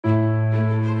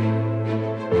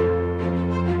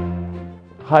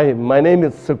Hi, my name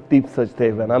is Sukhdeep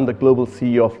Sachdev and I'm the Global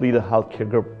CEO of Leader Healthcare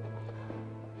Group.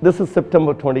 This is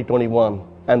September 2021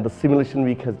 and the Simulation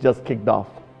Week has just kicked off.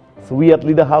 So we at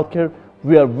Leader Healthcare,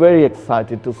 we are very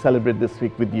excited to celebrate this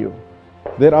week with you.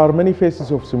 There are many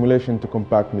phases of simulation to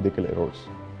combat medical errors,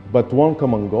 but one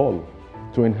common goal: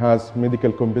 to enhance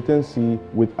medical competency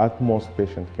with utmost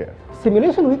patient care.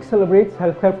 Simulation Week celebrates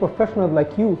healthcare professionals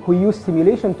like you who use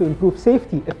simulation to improve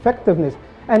safety, effectiveness,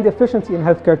 and efficiency in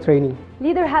healthcare training.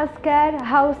 Leader Healthcare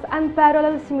houses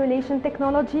unparalleled simulation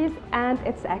technologies and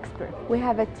its experts. We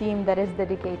have a team that is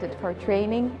dedicated for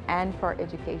training and for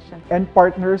education. And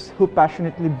partners who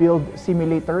passionately build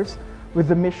simulators with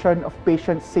the mission of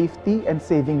patient safety and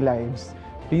saving lives.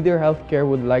 Leader Healthcare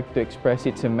would like to express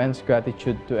its immense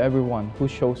gratitude to everyone who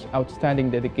shows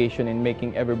outstanding dedication in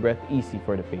making every breath easy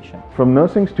for the patient. From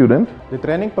nursing students, the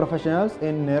training professionals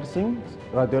in nursing,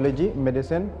 radiology,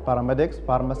 medicine, paramedics,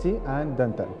 pharmacy, and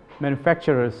dental.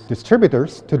 Manufacturers,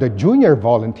 distributors, to the junior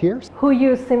volunteers who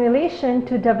use simulation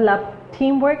to develop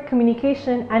teamwork,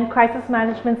 communication, and crisis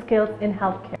management skills in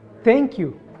healthcare. Thank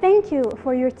you. Thank you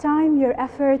for your time, your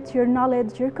effort, your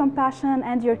knowledge, your compassion,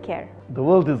 and your care. The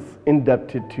world is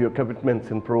indebted to your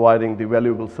commitments in providing the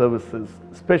valuable services,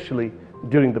 especially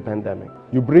during the pandemic.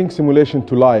 You bring simulation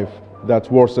to life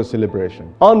that's worth a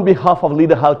celebration. On behalf of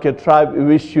Leader Healthcare Tribe, we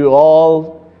wish you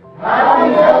all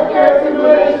Happy Healthcare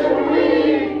Simulation